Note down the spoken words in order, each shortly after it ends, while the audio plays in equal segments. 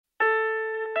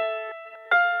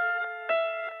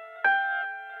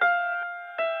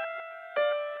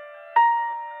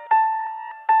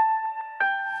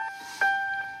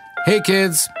Hey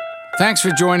kids, thanks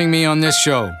for joining me on this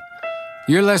show.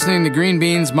 You're listening to Green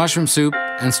Beans, Mushroom Soup,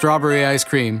 and Strawberry Ice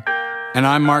Cream, and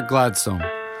I'm Mark Gladstone.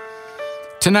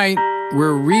 Tonight,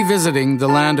 we're revisiting the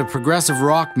land of progressive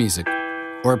rock music,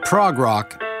 or prog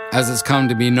rock, as it's come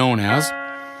to be known as.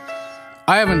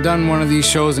 I haven't done one of these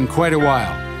shows in quite a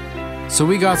while, so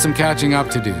we got some catching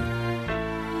up to do.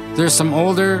 There's some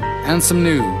older and some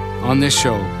new on this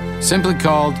show, simply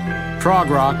called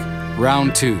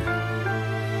ProgRock-Round 2.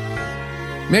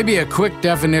 Maybe a quick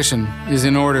definition is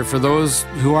in order for those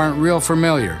who aren't real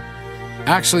familiar.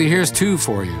 Actually, here's two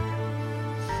for you.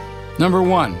 Number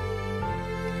one,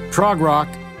 prog rock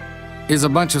is a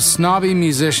bunch of snobby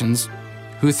musicians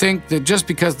who think that just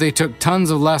because they took tons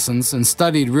of lessons and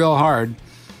studied real hard,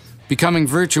 becoming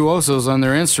virtuosos on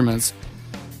their instruments,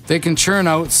 they can churn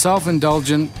out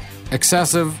self-indulgent,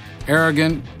 excessive,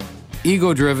 arrogant,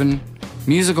 ego-driven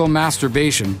musical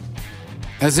masturbation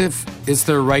as if it's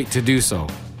their right to do so.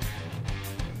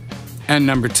 And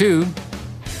number two,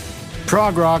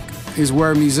 prog rock is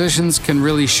where musicians can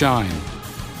really shine.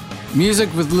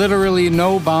 Music with literally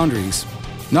no boundaries,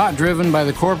 not driven by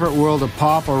the corporate world of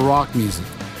pop or rock music.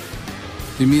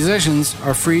 The musicians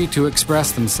are free to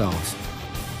express themselves.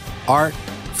 Art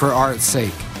for art's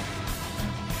sake.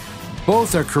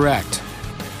 Both are correct.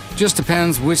 Just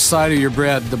depends which side of your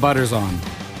bread the butter's on.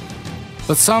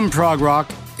 But some prog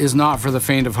rock is not for the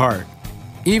faint of heart,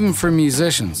 even for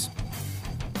musicians.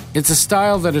 It's a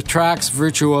style that attracts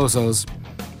virtuosos,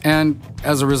 and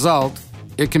as a result,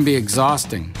 it can be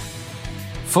exhausting.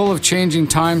 Full of changing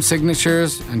time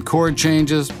signatures and chord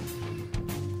changes,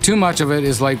 too much of it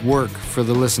is like work for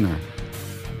the listener.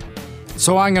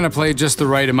 So I'm going to play just the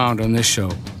right amount on this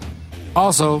show.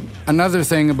 Also, another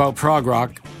thing about prog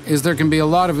rock is there can be a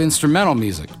lot of instrumental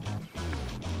music.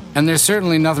 And there's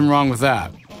certainly nothing wrong with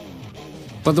that.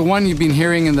 But the one you've been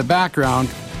hearing in the background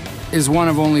is one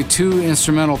of only 2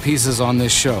 instrumental pieces on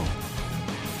this show.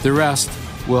 The rest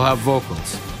will have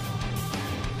vocals.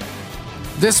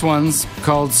 This one's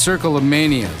called Circle of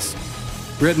Manias,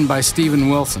 written by Steven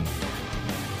Wilson.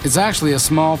 It's actually a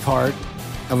small part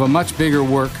of a much bigger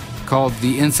work called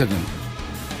The Incident,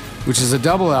 which is a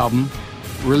double album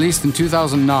released in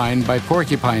 2009 by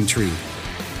Porcupine Tree.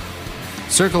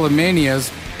 Circle of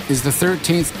Manias is the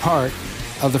 13th part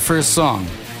of the first song,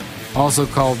 also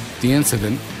called The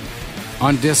Incident,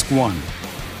 on disc 1.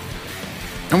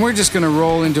 And we're just going to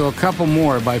roll into a couple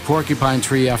more by Porcupine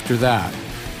Tree after that.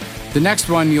 The next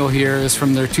one you'll hear is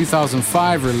from their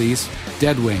 2005 release,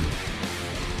 Deadwing.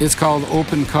 It's called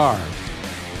Open Car.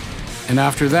 And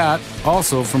after that,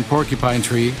 also from Porcupine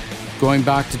Tree, going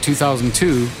back to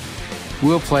 2002,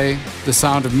 we'll play The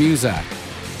Sound of Muzak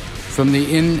from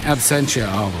the In Absentia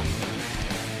album.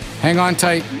 Hang on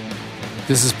tight.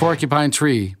 This is Porcupine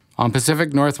Tree on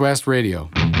Pacific Northwest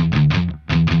Radio.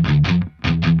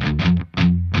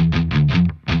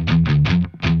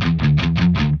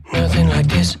 Nothing like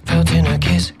this, felt in a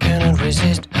kiss, cannot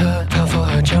resist her, fell for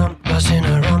her charm, lost in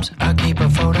her arms, I keep a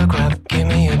photograph, give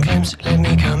me a glimpse, let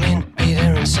me come in, be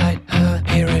there inside her,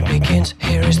 here it begins,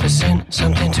 here is the sin,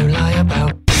 something to lie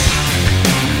about.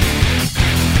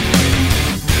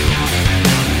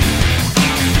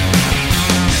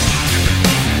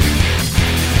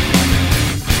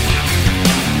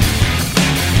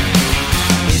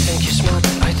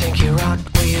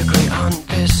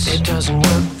 It doesn't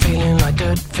work, feeling like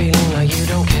dirt, feeling like you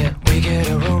don't care. We get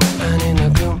a room, and in the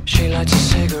gloom, she lights a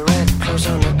cigarette, clothes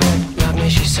on the bed, love me,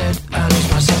 she said, I lose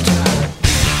myself to her.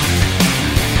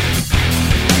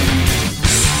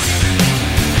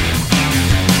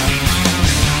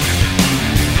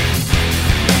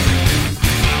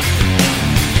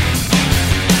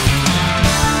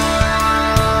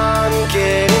 I'm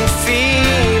getting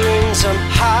feelings, I'm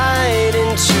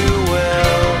hiding too well.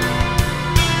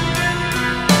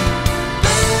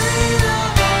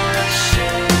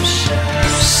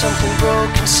 Something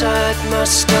broke inside my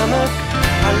stomach.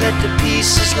 I let the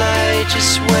pieces lie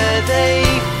just where they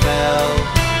fell.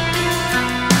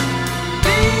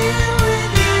 Being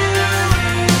with you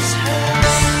is hell.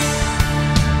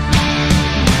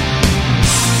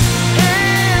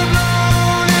 Hair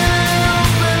blown in an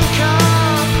open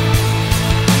car.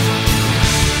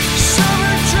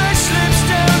 Summer dress slips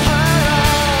down her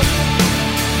arm.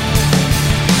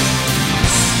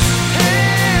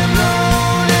 Hair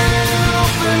blown in an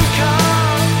open car.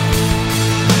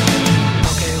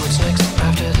 Okay, what's next?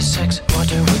 After the sex, what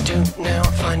do we do now?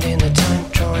 Finding the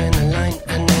time.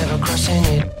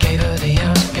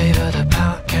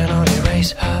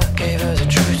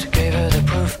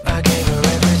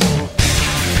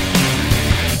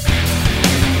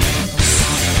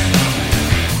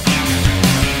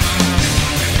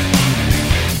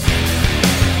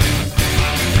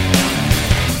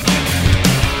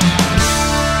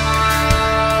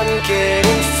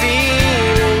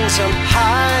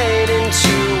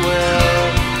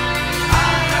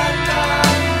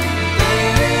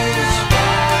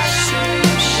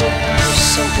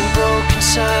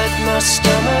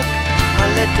 stomach. I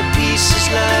let the pieces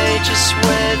lie just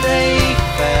where they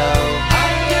fell. I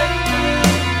let the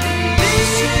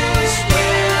pieces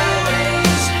where they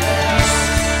fell.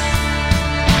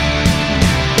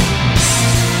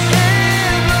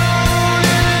 Hair blown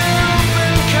in an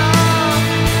open car.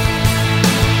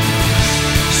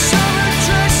 Summer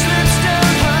dress slips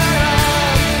down her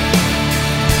arm.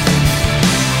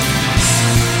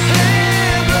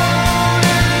 Hair blown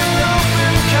in an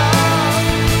open car.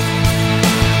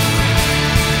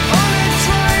 On a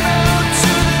drive out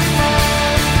to the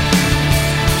farm.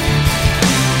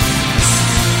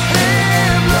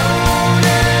 Hair blown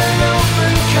in an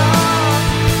open car.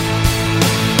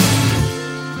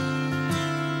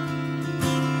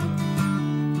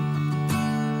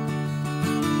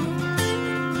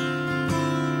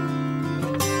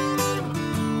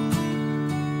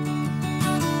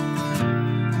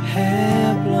 Hair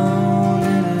blown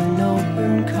in an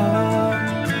open car.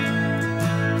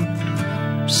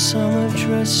 Summer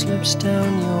dress slips down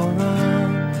your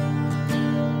arm.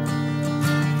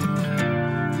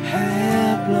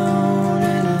 Hair blown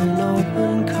in an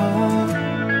open car.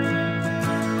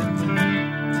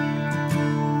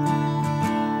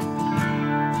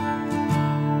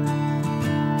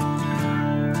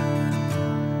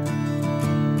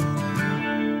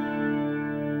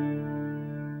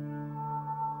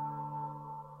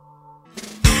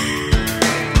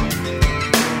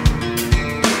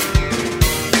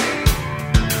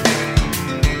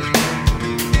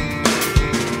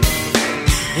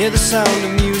 Hear the sound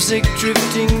of music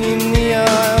drifting in the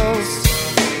aisles.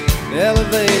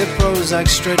 Elevator Prozac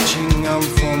stretching on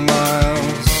for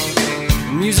miles.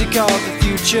 Music of the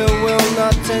future will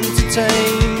not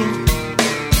entertain.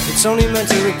 It's only meant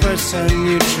to repress and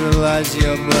neutralize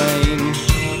your brain.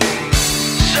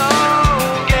 So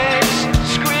gets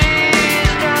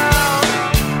squeezed out,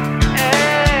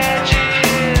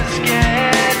 edges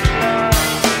get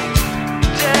lost.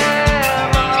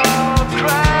 Demographic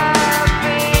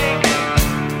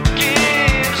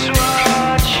gives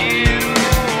what you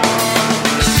want.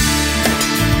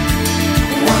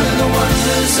 One of the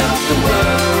wonders of the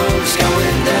world is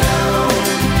going down.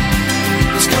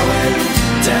 It's going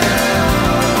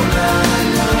down, I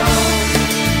know.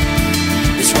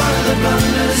 It's one of the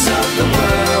blunders of the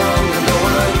world, and no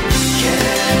one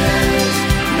cares.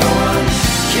 No one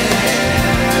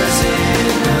cares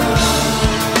enough.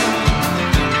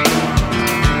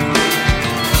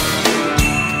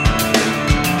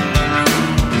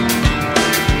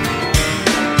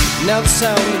 Now the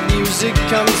sound of music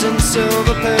comes in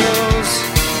silver pills,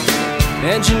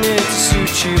 engineered to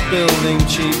suit you, building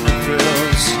cheaper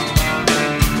thrills.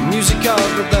 The music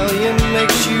of rebellion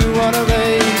makes you wanna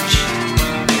rage,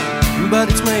 but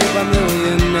it's made by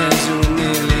millionaires who are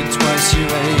nearly twice your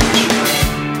age.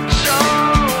 So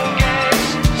gets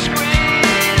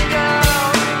squeezed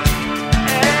out,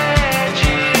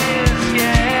 edges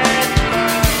get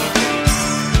lost.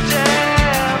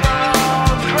 Demographic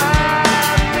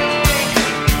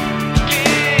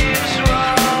gives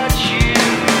what you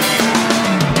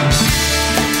want.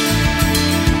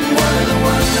 One of the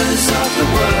wonders of the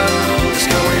world is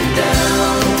going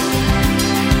down.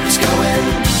 It's going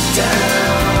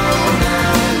down,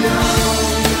 I know.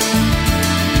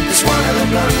 It's one of the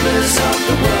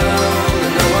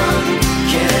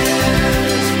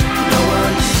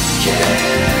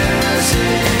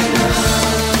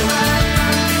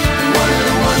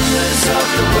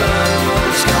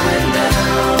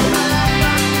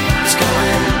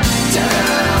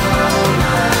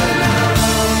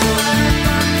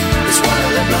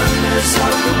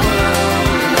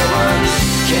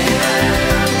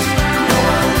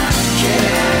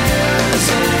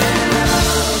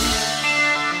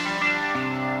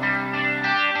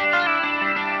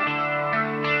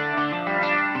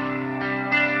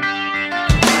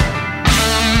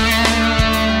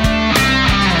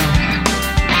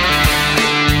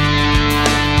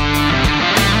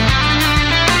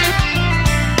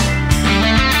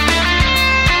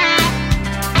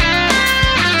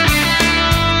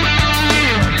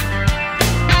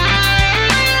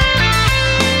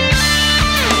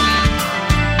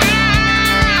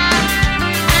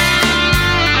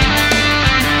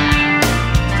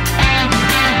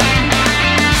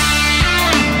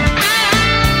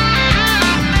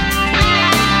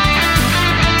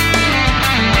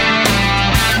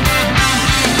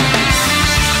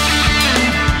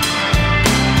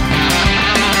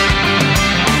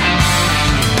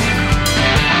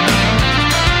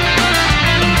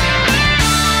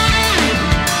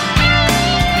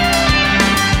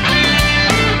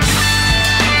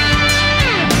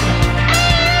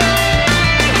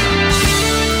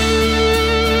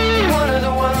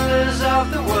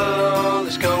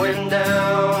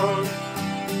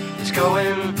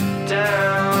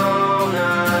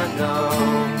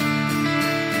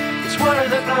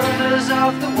wonders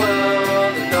of the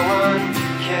world, and no one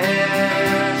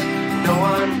cares, no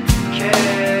one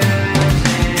cares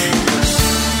enough.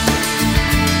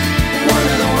 One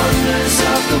of the wonders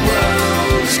of the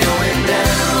world is going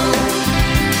down,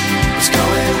 it's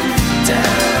going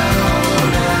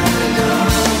down, I know.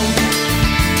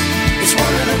 It's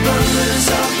one of the wonders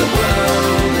of the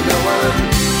world, and no one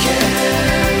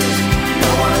cares,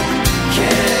 no one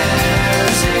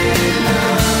cares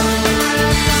enough.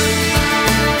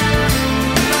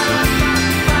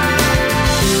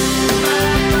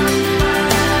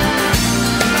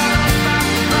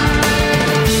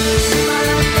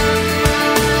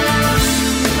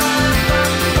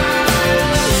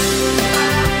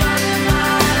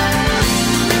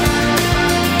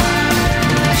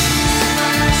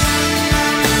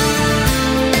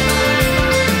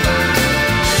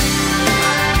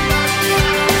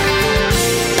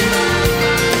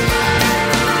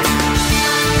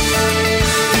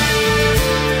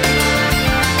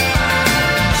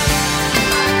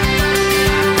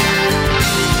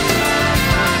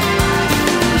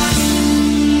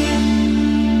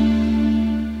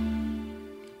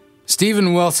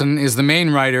 Steven Wilson is the main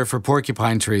writer for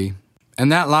Porcupine Tree,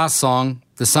 and that last song,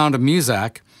 The Sound of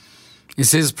Muzak,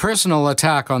 is his personal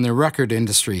attack on the record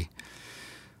industry.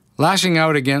 Lashing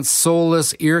out against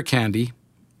soulless ear candy,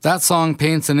 that song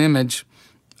paints an image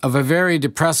of a very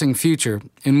depressing future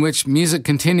in which music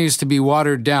continues to be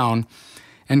watered down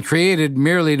and created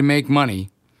merely to make money,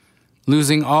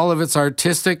 losing all of its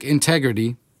artistic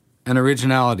integrity and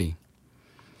originality.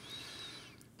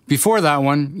 Before that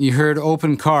one, you heard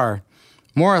Open Car,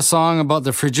 more a song about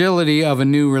the fragility of a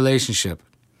new relationship.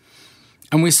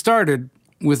 And we started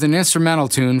with an instrumental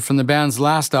tune from the band's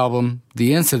last album,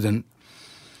 The Incident.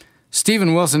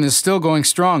 Steven Wilson is still going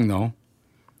strong, though.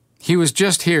 He was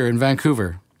just here in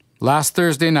Vancouver, last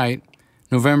Thursday night,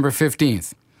 November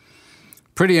 15th.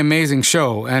 Pretty amazing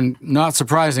show, and not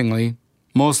surprisingly,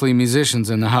 mostly musicians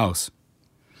in the house.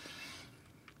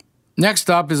 Next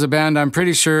up is a band I'm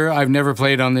pretty sure I've never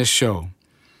played on this show.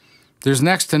 There's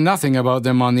next to nothing about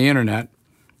them on the internet,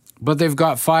 but they've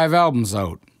got 5 albums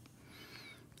out.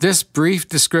 This brief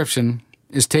description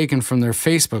is taken from their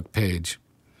Facebook page.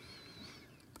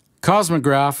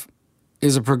 Cosmograph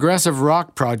is a progressive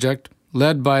rock project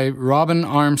led by Robin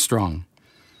Armstrong,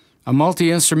 a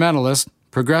multi-instrumentalist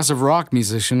progressive rock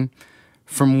musician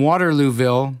from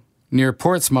Waterlooville near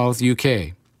Portsmouth,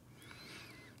 UK.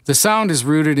 The sound is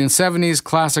rooted in 70s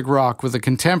classic rock with a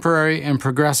contemporary and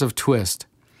progressive twist.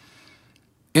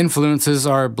 Influences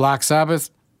are Black Sabbath,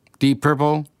 Deep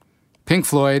Purple, Pink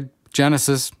Floyd,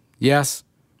 Genesis, Yes,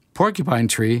 Porcupine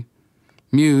Tree,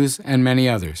 Muse, and many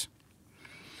others.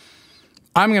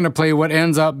 I'm going to play what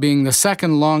ends up being the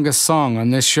second longest song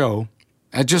on this show,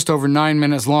 at just over 9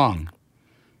 minutes long.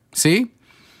 See?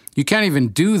 You can't even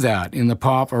do that in the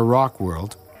pop or rock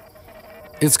world.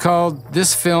 It's called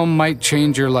This Film Might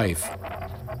Change Your Life,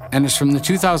 and it's from the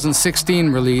 2016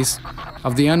 release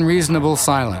of The Unreasonable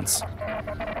Silence.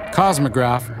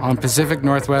 Cosmograph on Pacific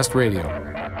Northwest Radio.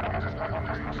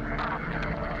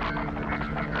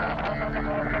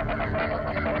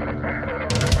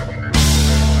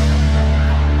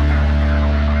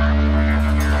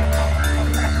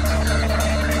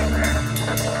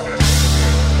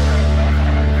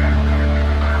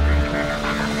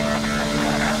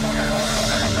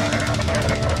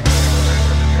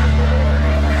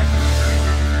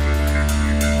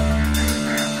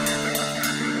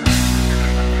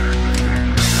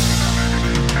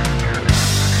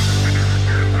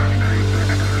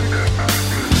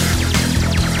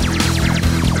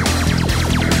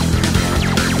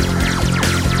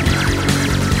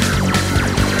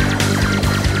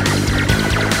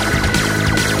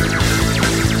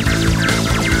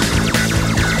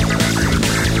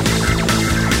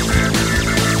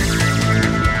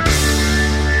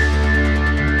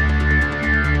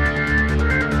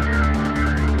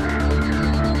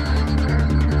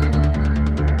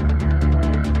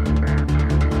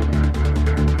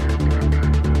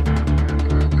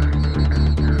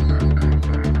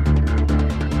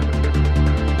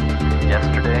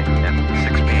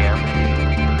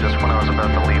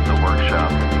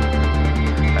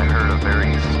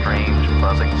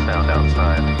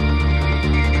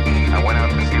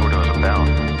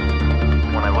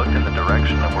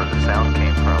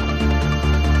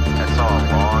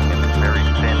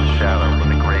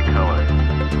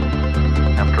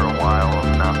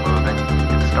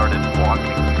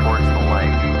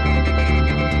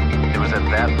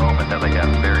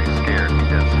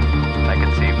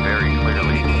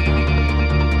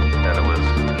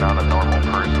 Not a normal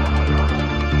person.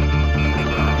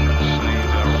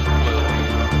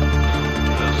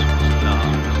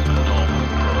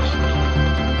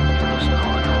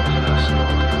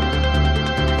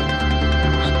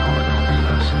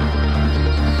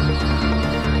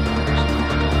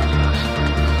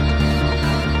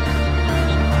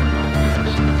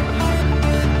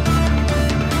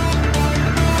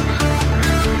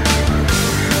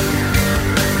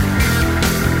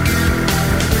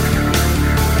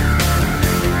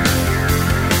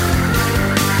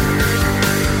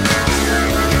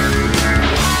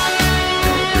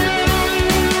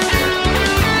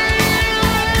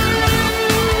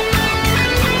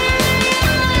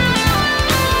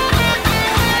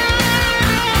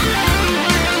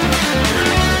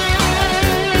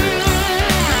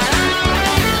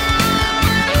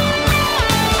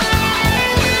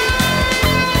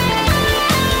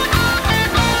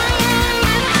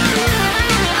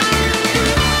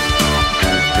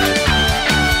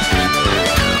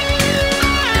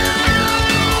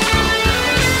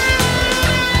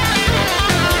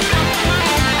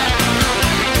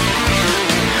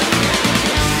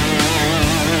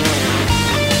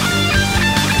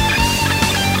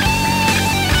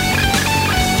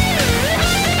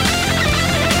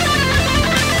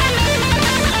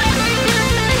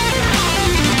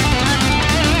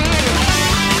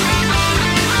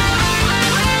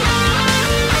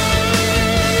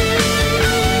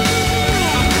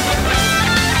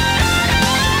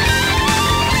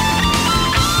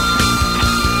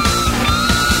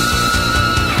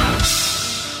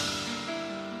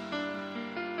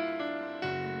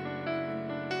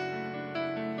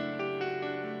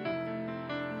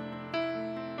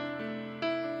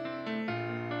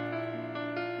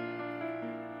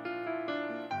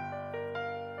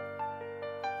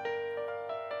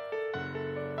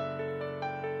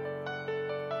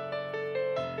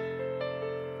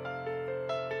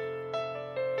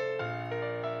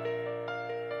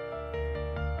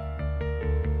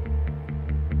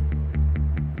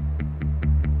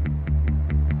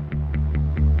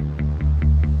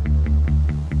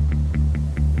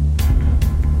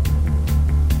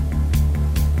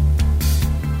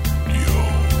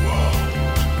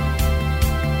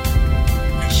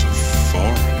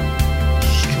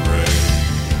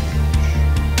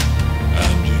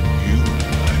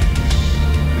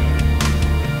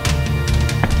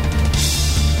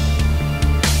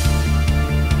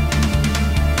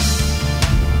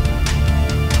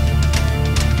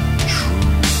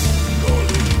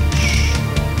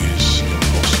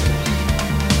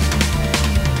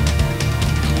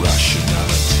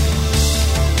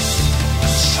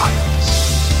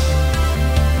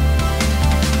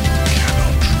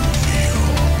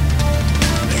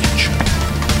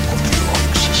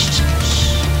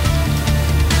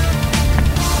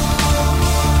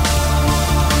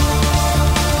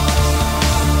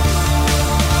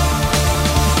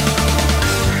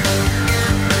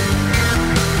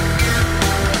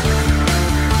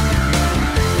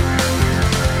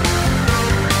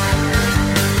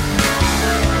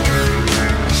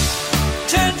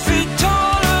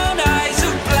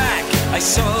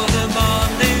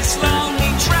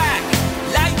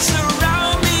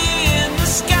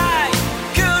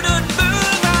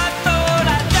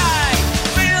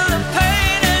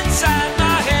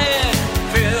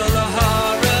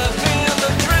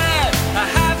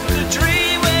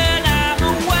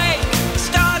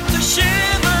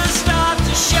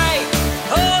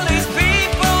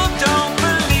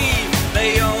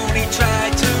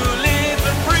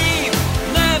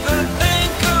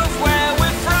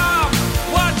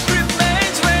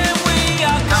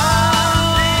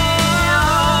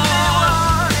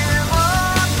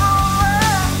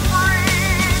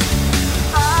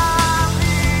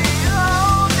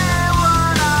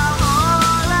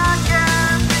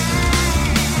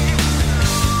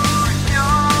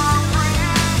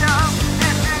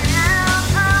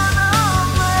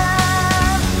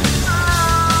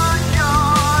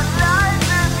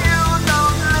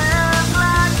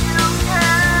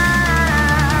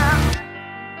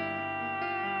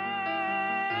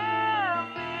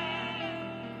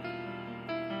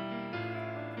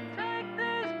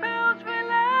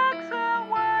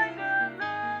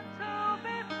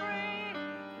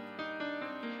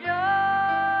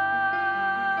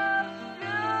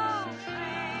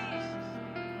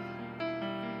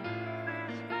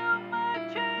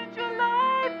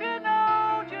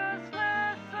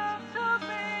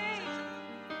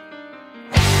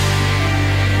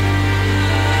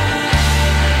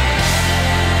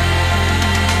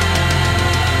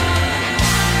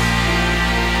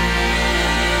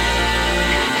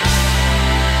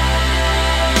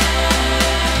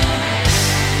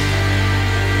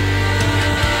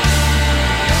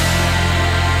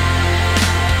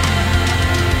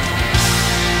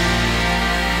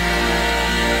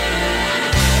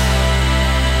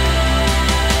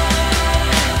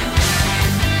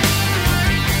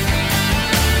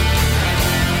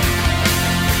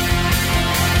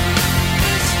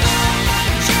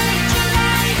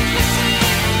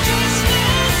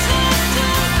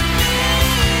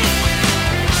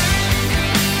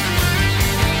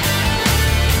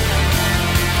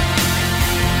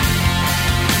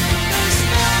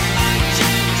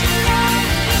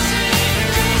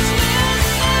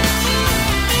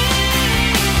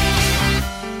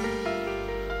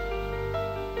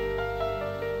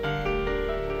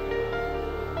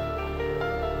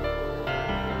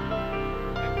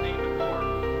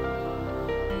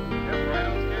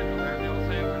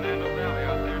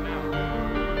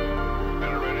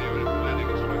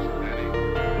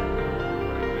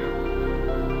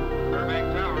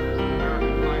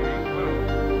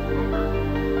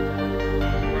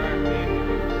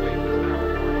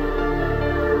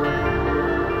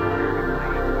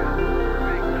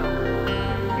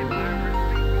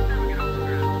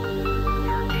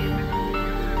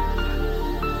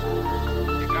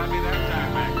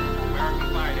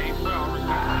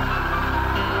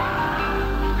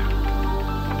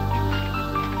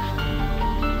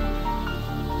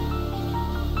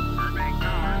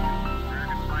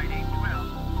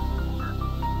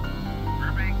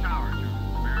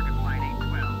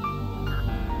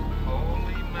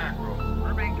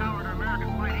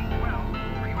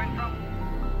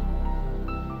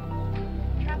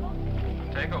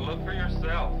 Take a look for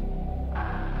yourself.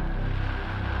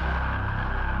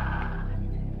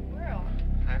 World.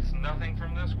 That's nothing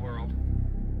from this world.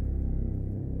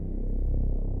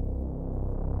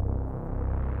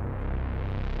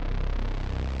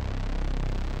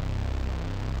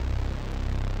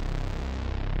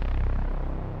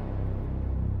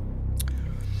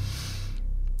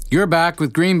 You're back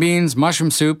with green beans,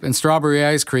 mushroom soup, and strawberry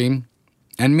ice cream,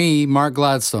 and me, Mark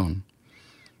Gladstone.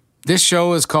 This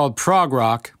show is called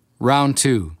ProgRock-Round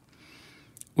 2,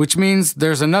 which means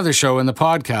there's another show in the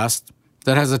podcast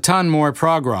that has a ton more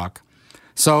prog rock.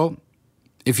 So,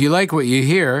 if you like what you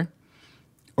hear,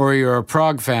 or you're a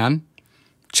prog fan,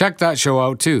 check that show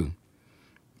out too.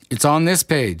 It's on this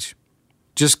page.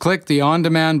 Just click the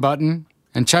on-demand button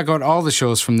and check out all the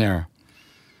shows from there.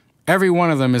 Every one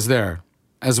of them is there,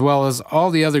 as well as all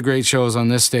the other great shows on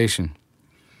this station.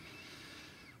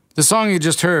 The song you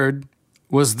just heard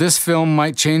was This Film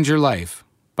Might Change Your Life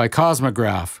by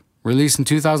ProgRock-Round, released in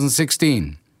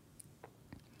 2016.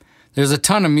 There's a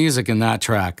ton of music in that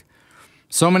track.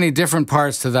 So many different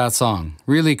parts to that song.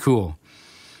 Really cool.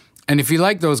 And if you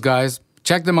like those guys,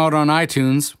 check them out on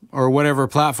iTunes or whatever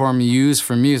platform you use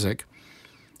for music.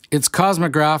 It's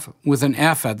ProgRock-Round with an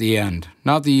F at the end,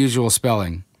 not the usual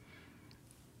spelling.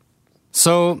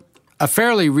 So, a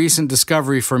fairly recent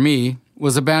discovery for me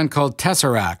was a band called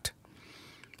Tesseract.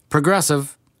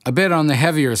 Progressive, a bit on the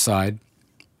heavier side,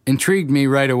 intrigued me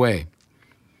right away.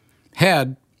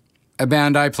 Head, a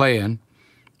band I play in,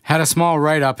 had a small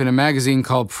write-up in a magazine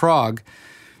called Prog,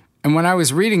 and when I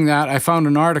was reading that, I found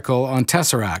an article on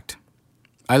Tesseract.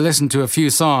 I listened to a few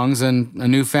songs, and a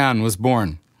new fan was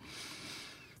born.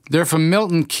 They're from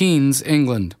Milton Keynes,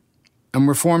 England, and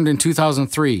were formed in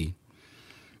 2003.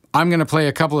 I'm going to play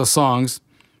a couple of songs,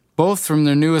 both from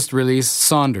their newest release,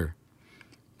 Sonder,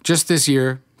 just this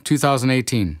year,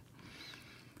 2018.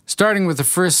 Starting with the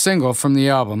first single from the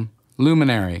album,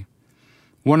 Luminary,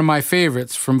 one of my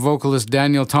favorites from vocalist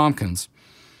Daniel Tompkins,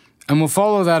 and we'll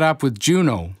follow that up with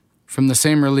Juno from the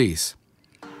same release.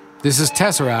 This is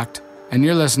Tesseract, and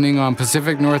you're listening on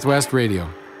Pacific Northwest Radio.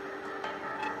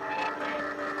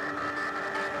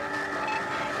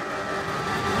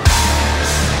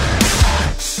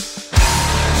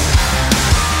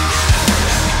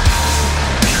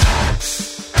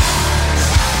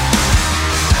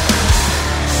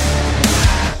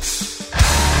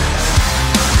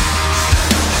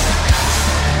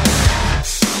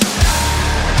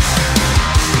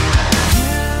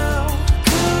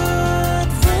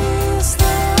 Could freeze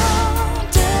the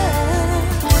dead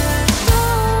with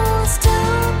the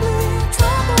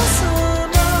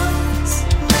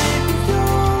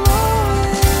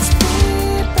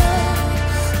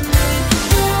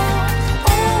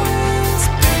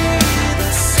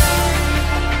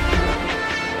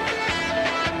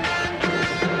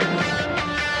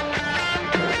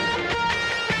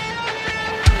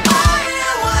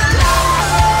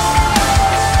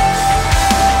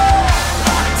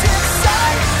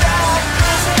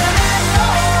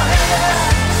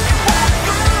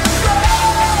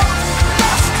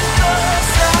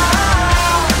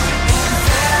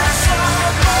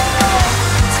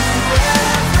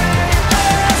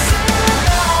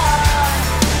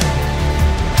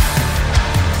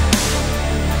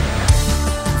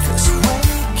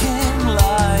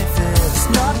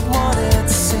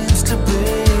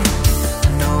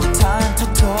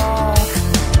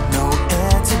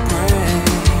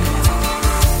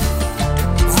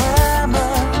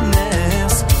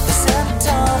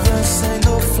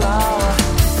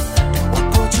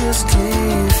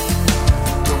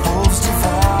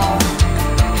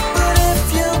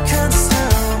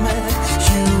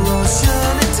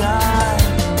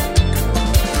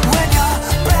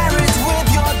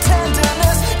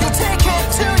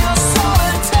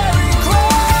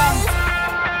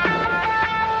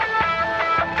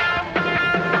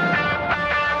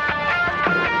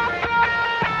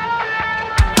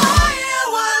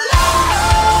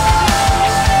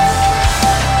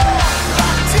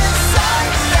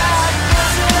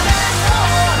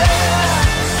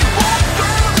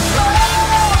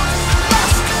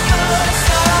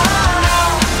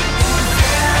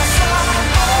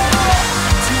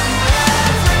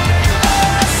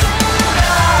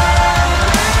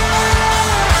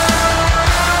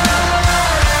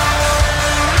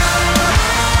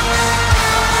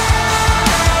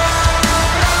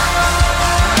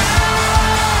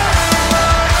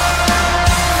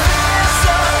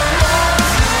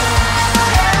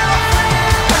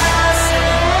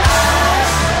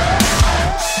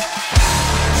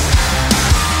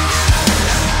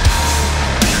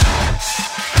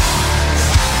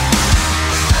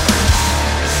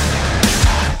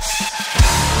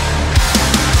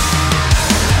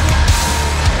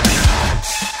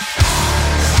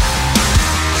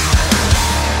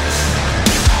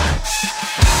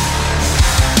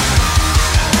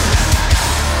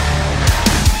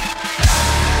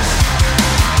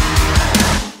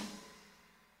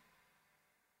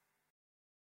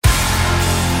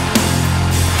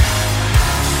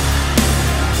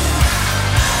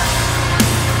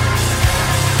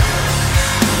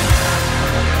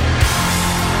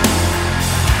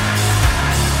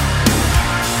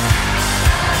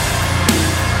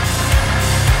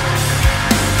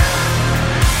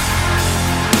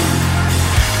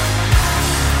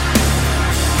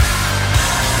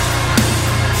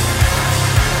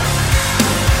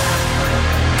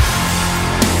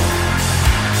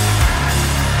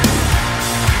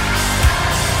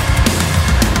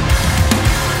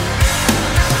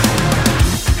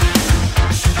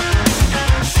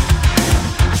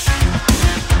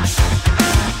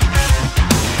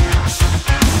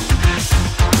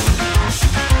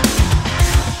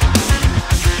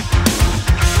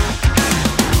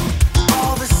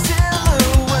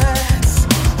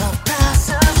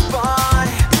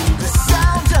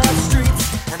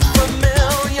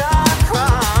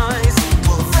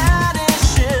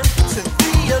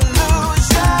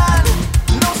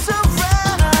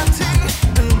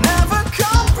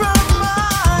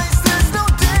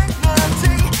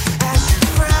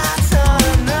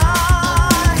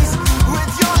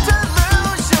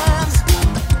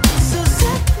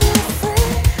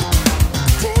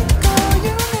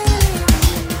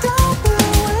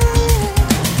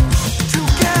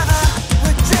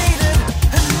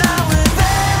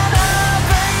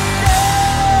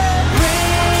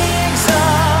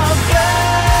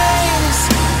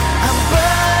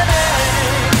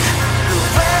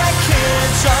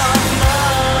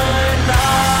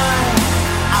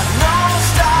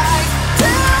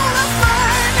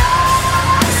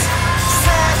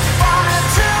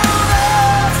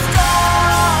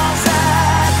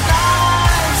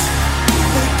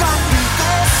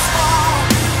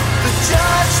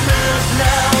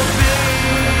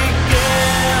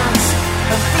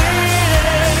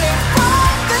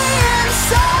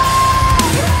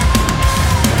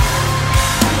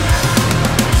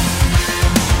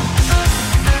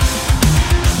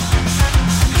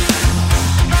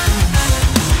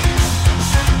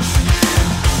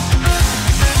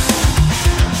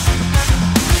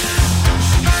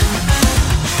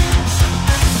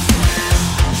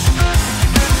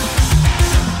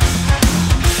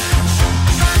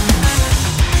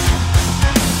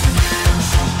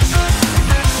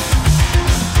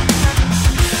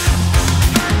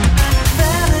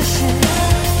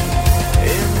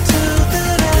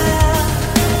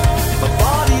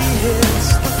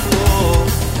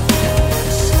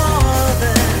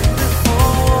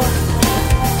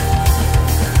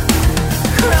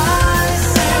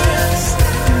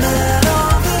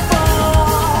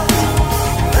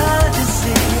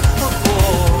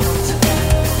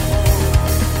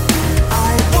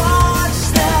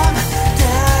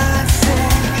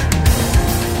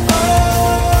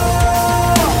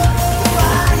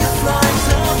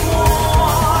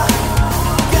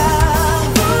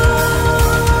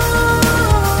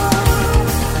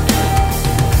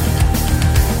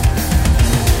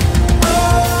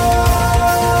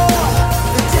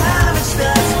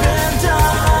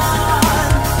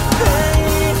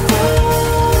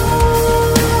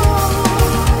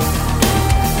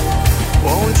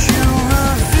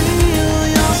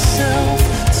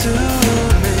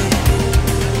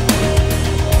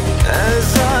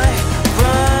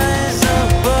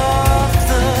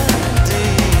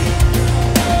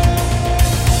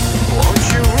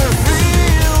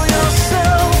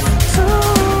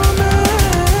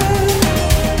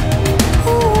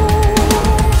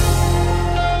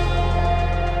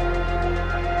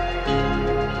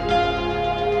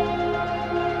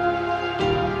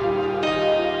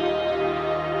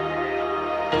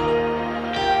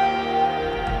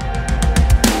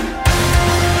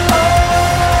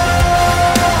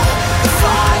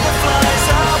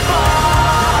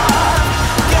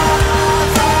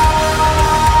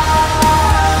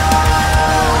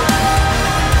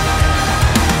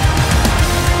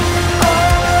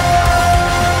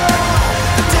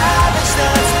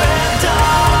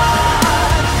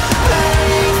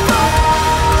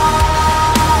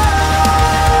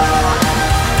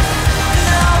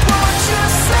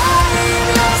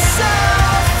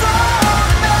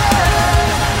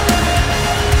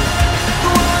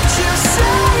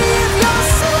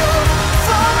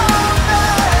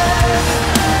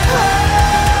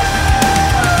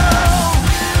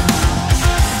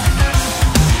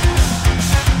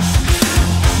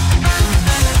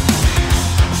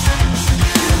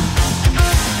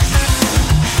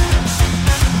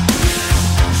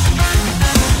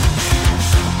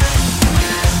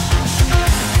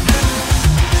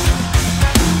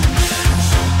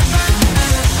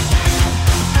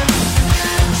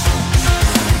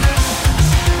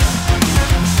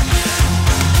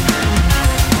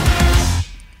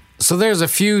So there's a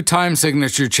few time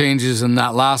signature changes in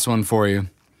that last one for you.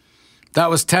 That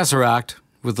was Tesseract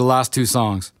with the last two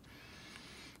songs.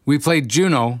 We played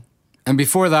Juno, and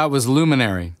before that was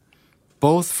Luminary,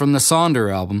 both from the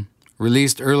Sonder album,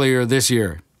 released earlier this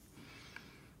year.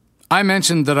 I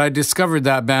mentioned that I discovered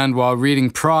that band while reading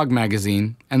Prog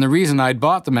magazine, and the reason I'd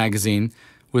bought the magazine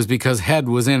was because Head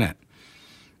was in it.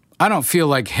 I don't feel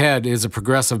like Head is a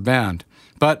progressive band,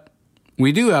 but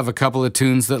we do have a couple of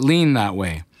tunes that lean that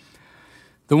way.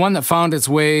 The one that found its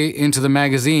way into the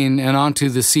magazine and onto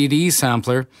the CD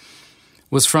sampler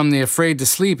was from the Afraid to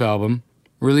Sleep album,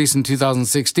 released in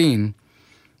 2016,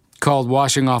 called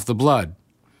Washing Off the Blood.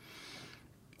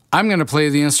 I'm going to play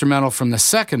the instrumental from the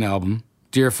second album,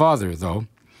 Dear Father, though,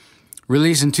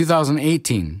 released in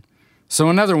 2018, so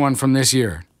another one from this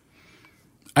year.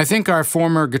 I think our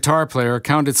former guitar player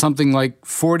counted something like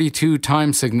 42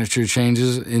 time signature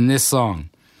changes in this song.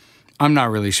 I'm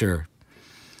not really sure.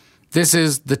 This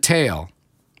is The Tale,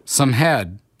 some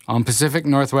Head on Pacific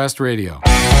Northwest Radio.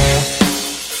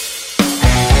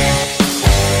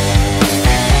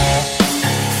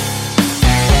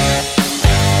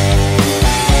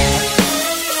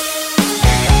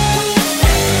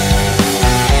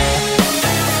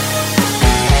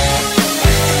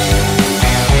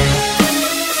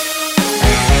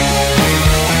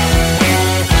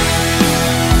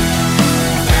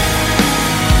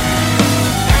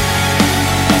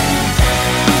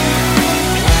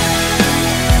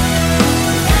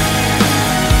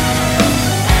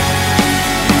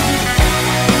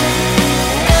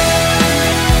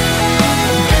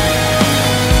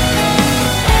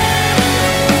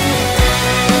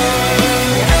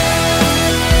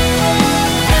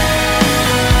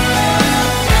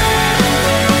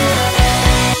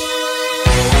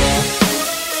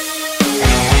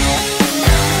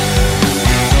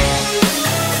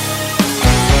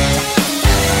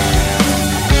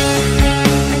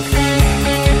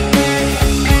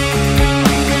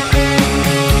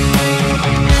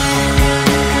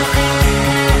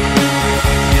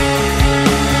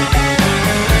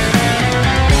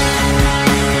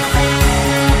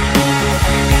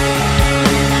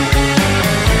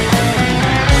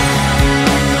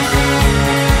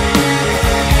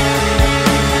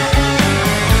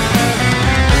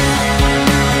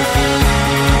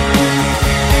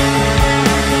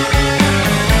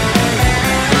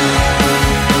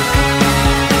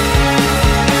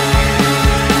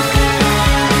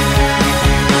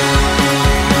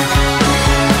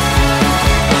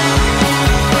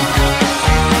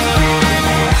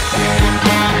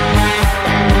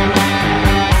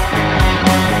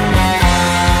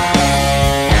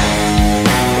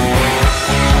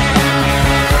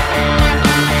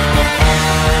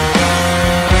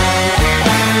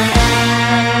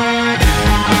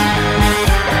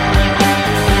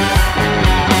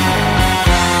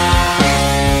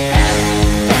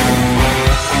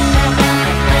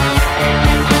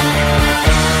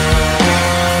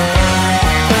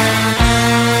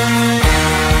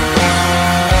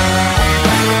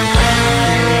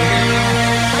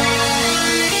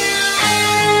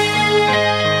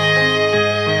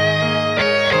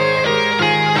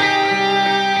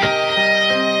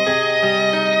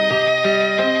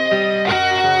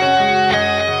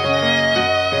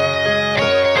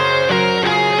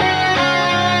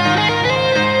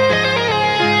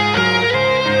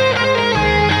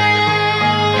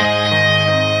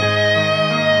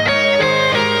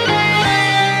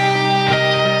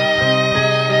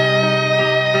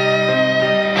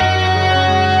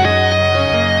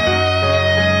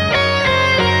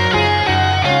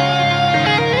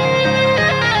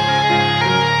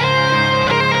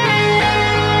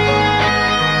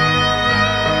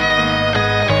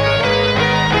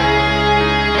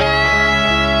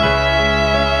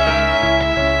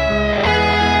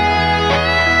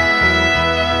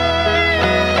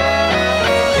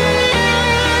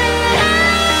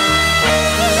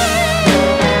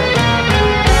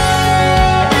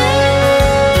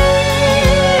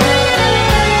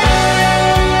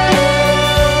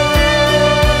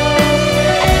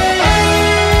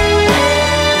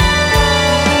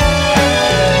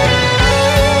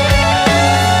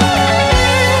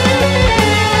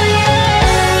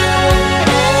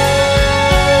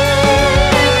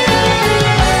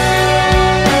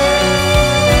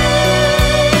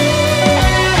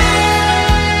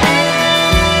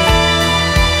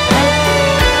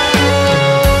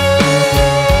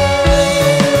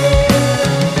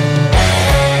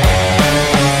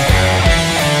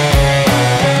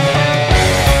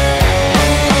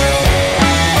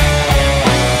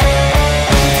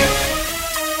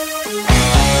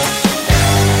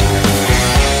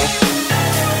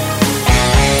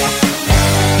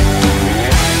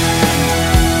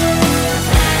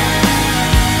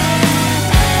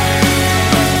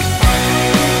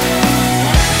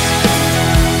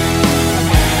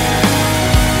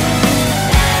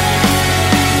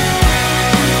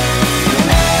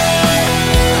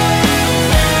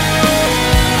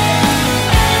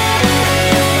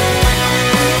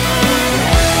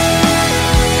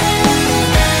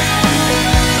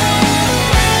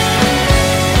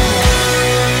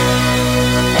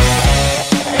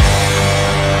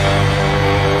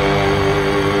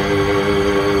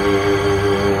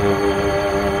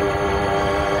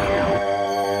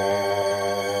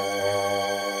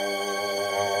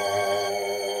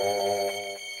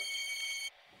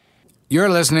 You're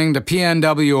listening to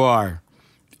PNWR,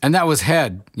 and that was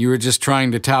Head you were just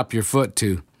trying to tap your foot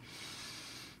to.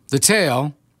 The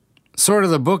tail, sort of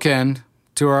the bookend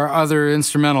to our other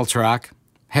instrumental track,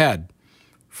 Head,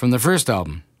 from the first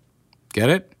album. Get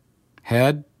it?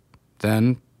 Head,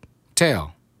 then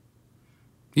tail.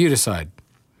 You decide.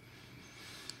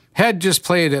 Head just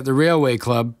played at the Railway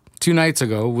Club 2 nights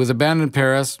ago with Abandoned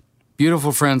Paris,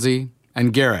 Beautiful Frenzy,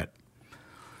 and Garrett.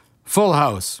 Full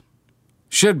house.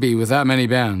 Should be with that many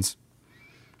bands.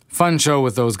 Fun show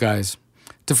with those guys.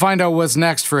 To find out what's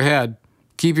next for Head,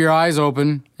 keep your eyes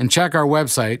open and check our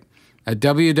website at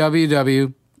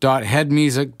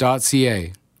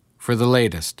www.headmusic.ca for the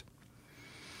latest.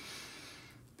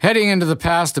 Heading into the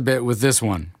past a bit with this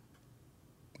one.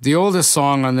 The oldest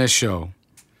song on this show.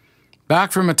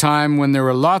 Back from a time when there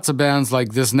were lots of bands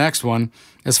like this next one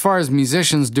as far as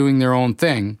musicians doing their own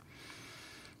thing,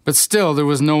 but still there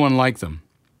was no one like them.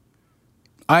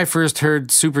 I first heard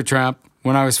Supertramp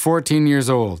when I was 14 years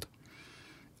old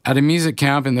at a music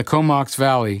camp in the Comox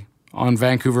Valley on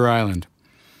Vancouver Island.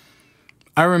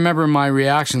 I remember my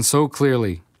reaction so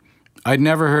clearly. I'd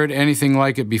never heard anything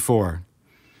like it before.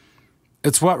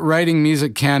 It's what writing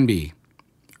music can be,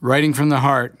 writing from the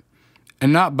heart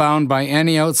and not bound by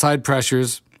any outside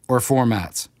pressures or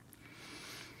formats.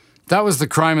 That was the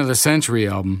Crime of the Century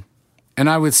album, and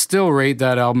I would still rate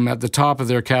that album at the top of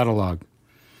their catalog.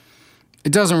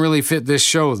 It doesn't really fit this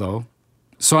show, though,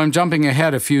 so I'm jumping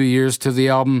ahead a few years to the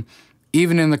album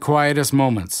Even in the Quietest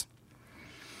Moments.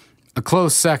 A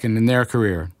close second in their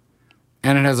career,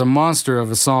 and it has a monster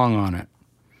of a song on it.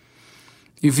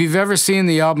 If you've ever seen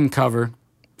the album cover,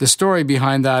 the story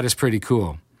behind that is pretty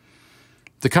cool.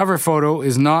 The cover photo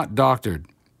is not doctored.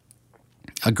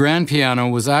 A grand piano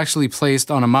was actually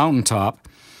placed on a mountaintop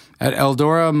at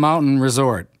Eldora Mountain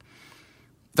Resort.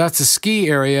 That's a ski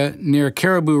area near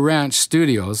Caribou Ranch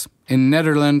Studios in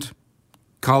Nederland,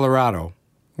 Colorado,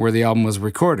 where the album was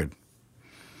recorded.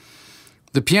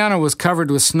 The piano was covered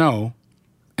with snow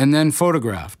and then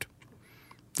photographed.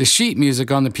 The sheet music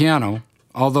on the piano,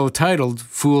 although titled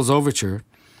Fool's Overture,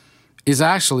 is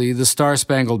actually the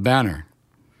Star-Spangled Banner.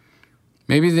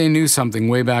 Maybe they knew something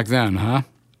way back then, huh?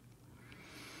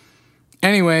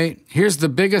 Anyway, here's the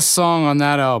biggest song on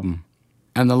that album,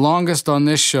 and the longest on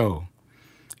this show.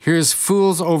 Here's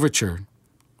Fool's Overture,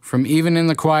 from Even in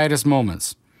the Quietest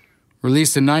Moments,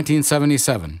 released in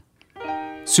 1977.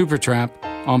 Supertramp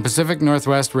on Pacific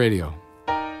Northwest Radio.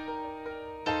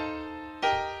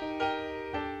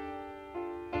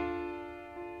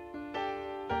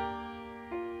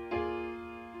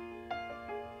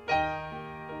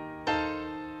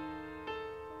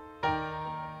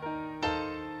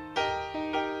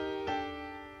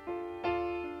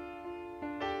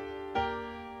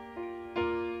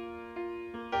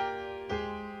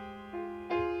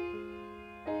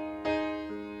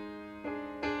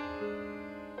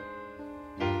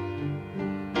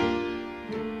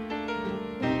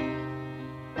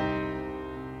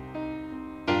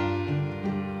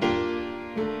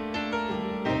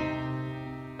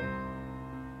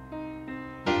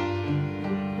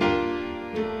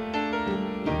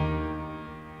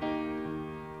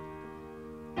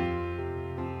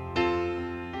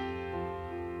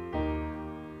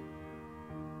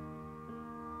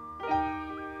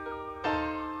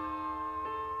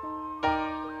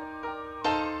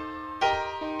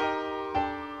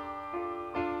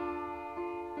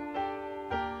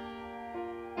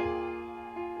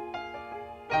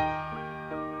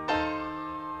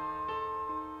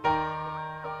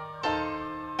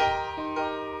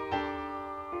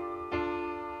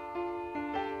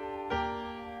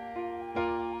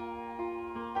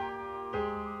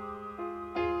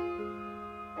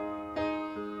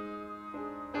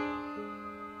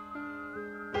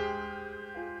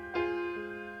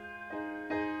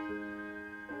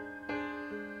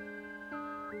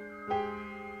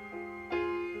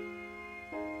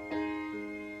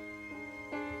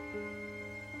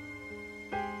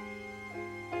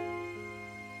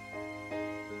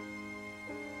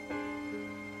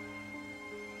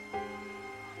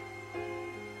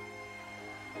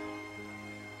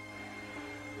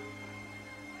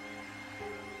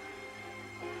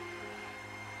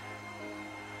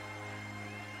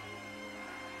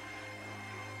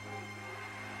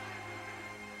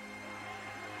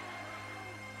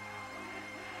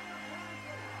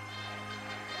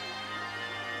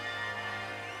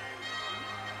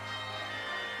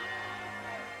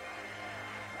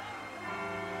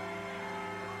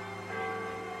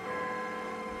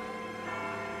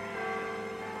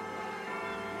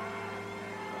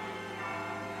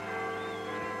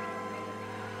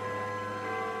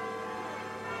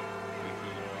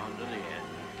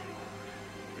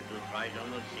 fight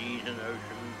on the seas and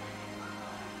oceans.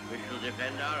 We shall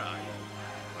defend our island,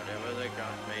 whatever the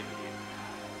cost may be.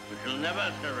 We shall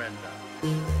never surrender.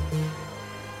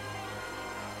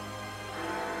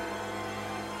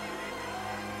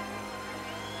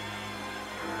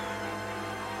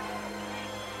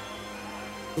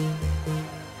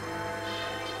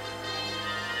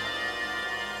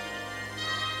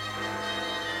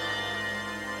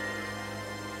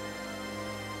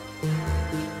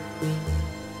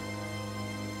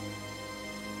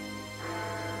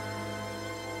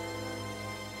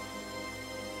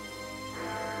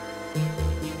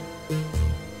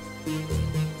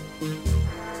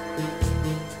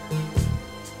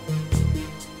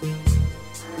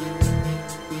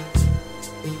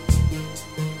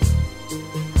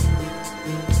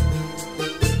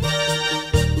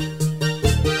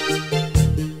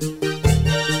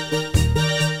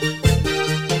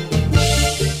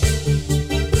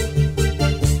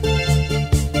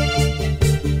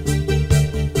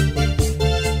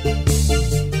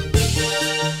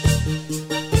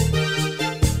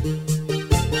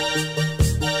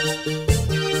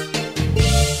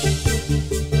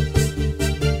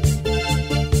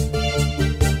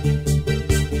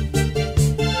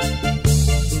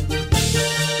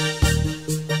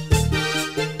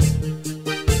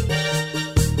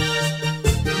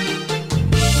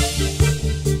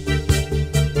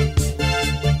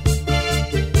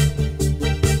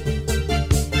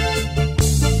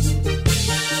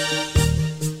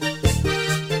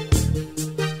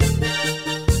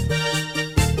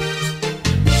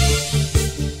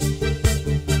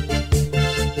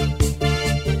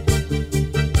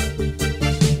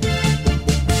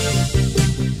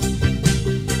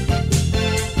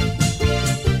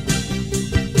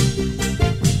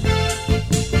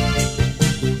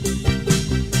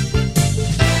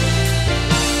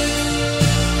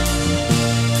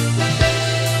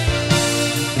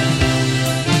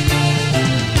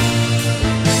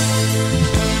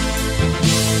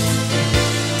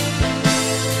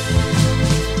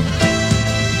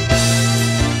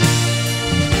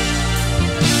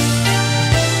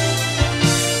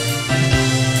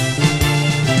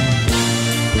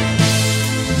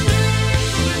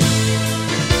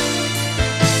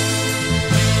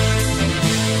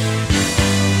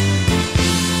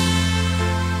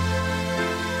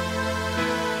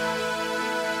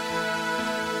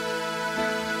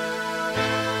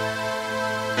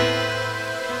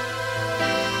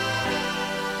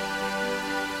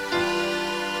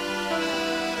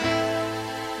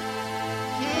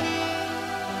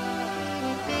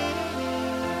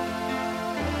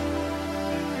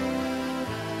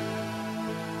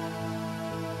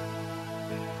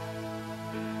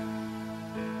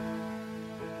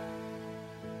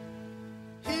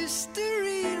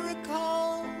 History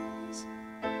recalls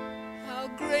how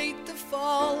great the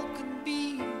fall could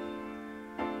be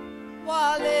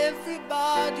while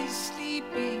everybody's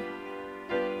sleeping.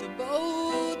 The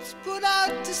boats put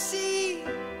out to sea,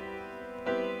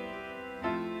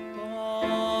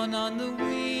 borne on the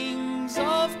wings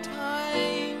of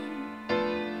time.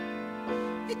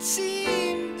 It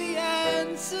seemed the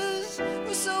answers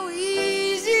were so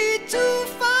easy to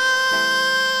find.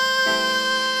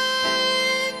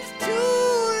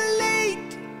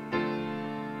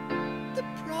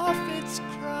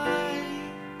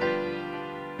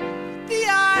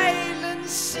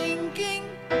 Sinking,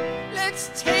 let's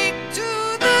take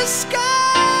to the sky.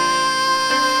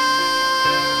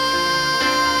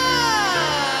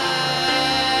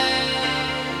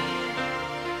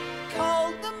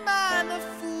 Called the man a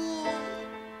fool,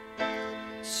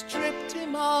 stripped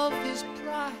him of his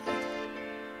pride.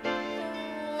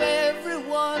 Oh,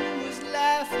 everyone was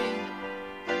laughing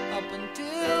up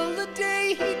until the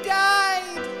day he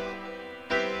died.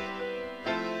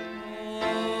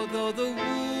 Oh, though the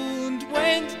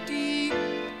went deep,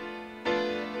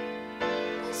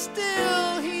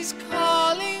 still he's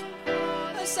calling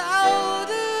us out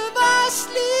of our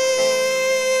sleep.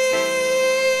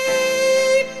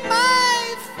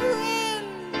 My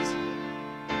friends,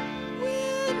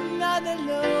 we're not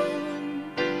alone.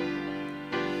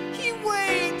 He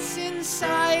waits in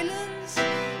silence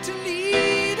to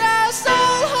lead us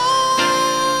all home.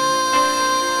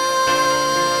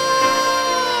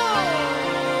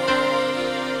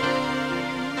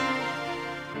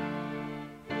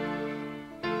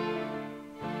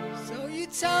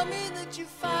 Tell me that you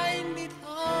find it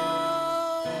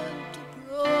hard to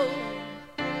grow.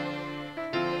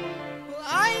 Well,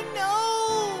 I know.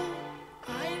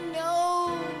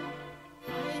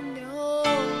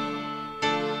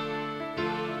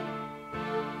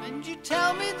 And you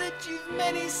tell me that you've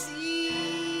many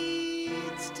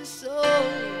seeds hearts to soul.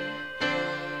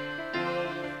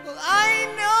 Well, I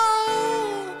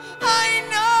know, I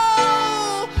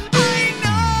know, I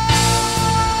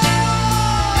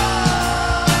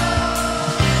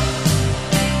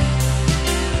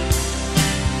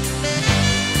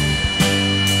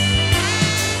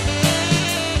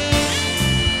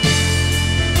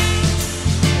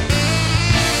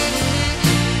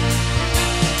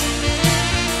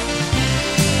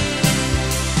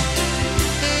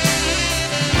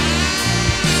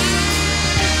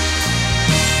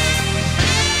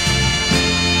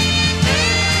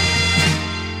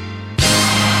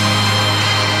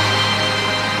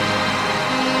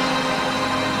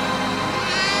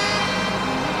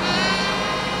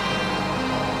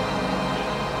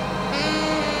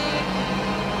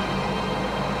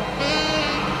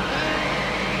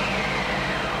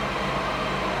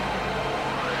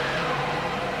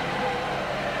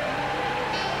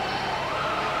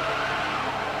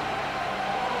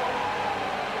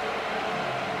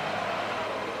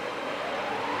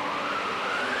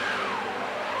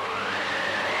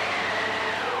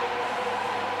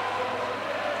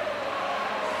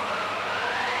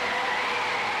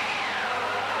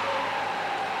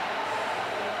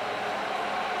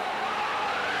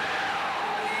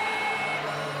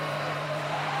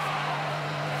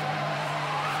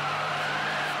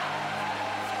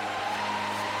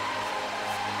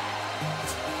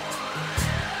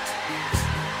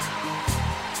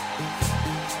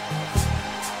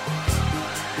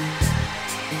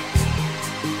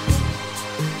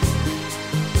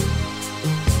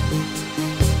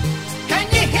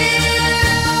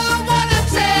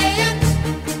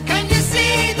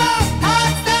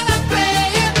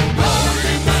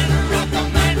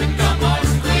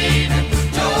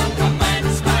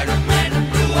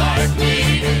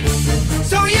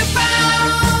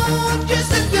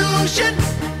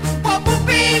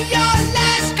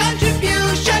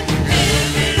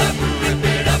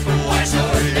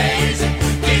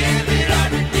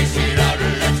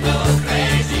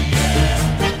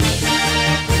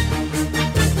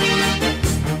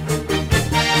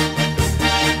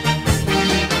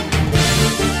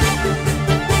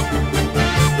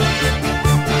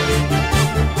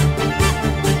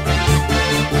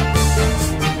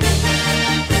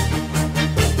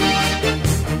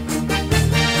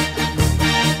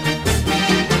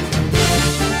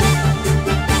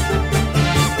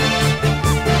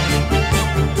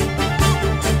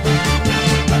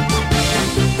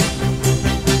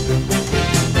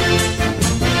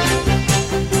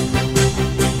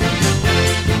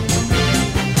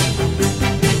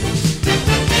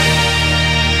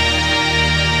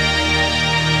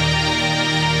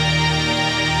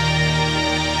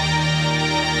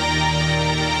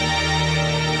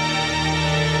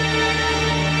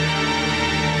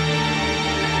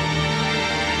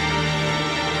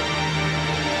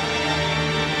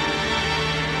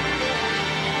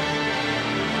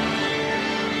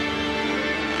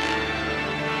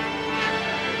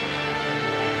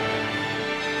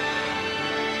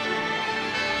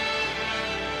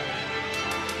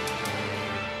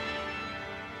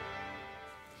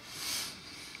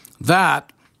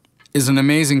That is an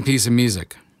amazing piece of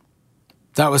music.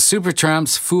 That was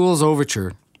Supertramp's Fool's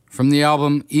Overture from the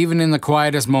album Even in the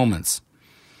Quietest Moments.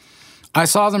 I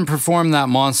saw them perform that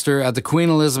monster at the Queen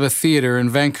Elizabeth Theatre in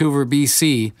Vancouver,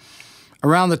 BC,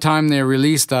 around the time they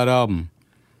released that album.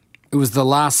 It was the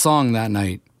last song that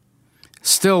night.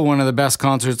 Still one of the best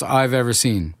concerts I've ever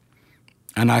seen.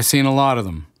 And I've seen a lot of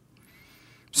them.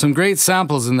 Some great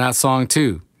samples in that song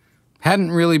too.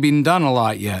 Hadn't really been done a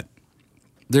lot yet.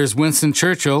 There's Winston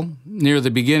Churchill, near the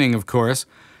beginning of course,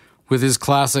 with his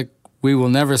classic "We Will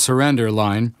Never Surrender"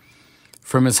 line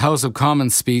from his House of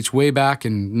Commons speech way back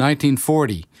in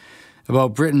 1940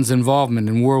 about Britain's involvement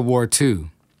in World War II.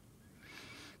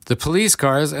 The police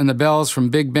cars and the bells from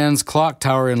Big Ben's clock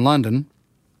tower in London.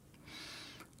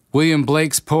 William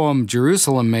Blake's poem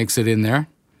 "Jerusalem" makes it in there.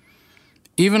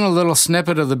 Even a little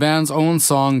snippet of the band's own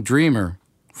song "Dreamer"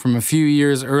 from a few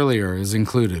years earlier is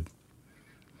included.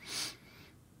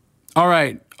 All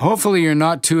right, hopefully you're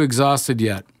not too exhausted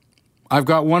yet. I've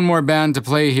got one more band to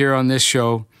play here on this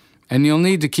show, and you'll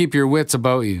need to keep your wits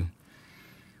about you.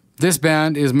 This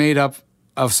band is made up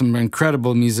of some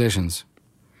incredible musicians.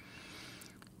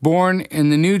 Born in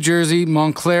the New Jersey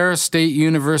Montclair State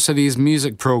University's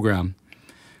music program,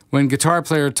 when guitar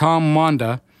player Tom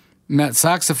Monda met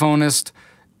saxophonist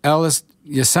Ellis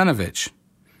Yasenovich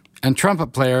and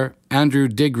trumpet player Andrew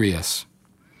Digrius.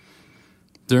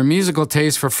 Their musical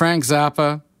taste for Frank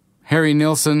Zappa, Harry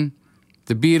Nilsson,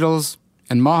 the Beatles,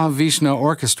 and Mahavishnu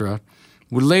Orchestra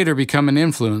would later become an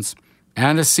influence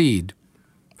and a seed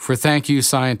for Thank You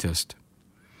Scientist.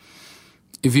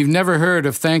 If you've never heard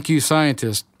of Thank You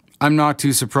Scientist, I'm not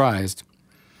too surprised.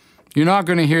 You're not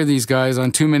going to hear these guys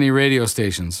on too many radio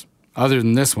stations, other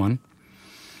than this one.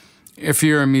 If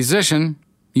you're a musician,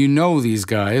 you know these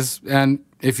guys, and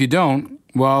if you don't,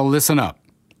 well, listen up.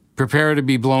 Prepare to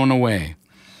be blown away.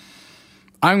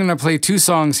 I'm going to play 2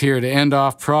 songs here to end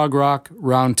off Prog Rock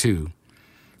Round 2.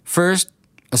 First,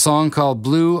 a song called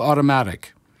Blue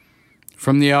Automatic,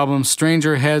 from the album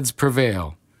Stranger Heads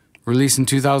Prevail, released in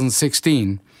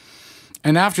 2016.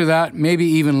 And after that, maybe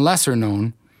even lesser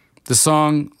known, the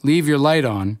song Leave Your Light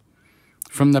On,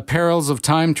 from the Perils of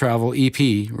Time Travel EP,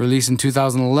 released in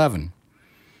 2011.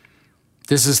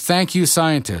 This is Thank You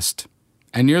Scientist,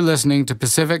 and you're listening to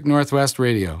Pacific Northwest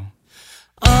Radio.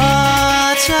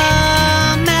 Automatic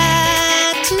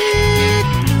blue,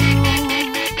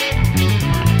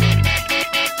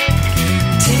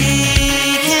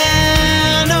 taken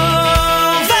over.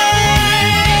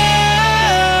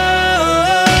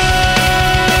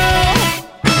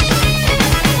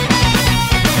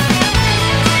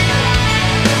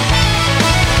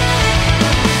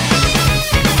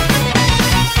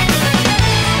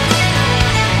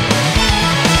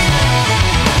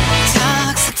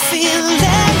 Toxic feeling,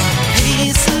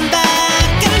 pacing back.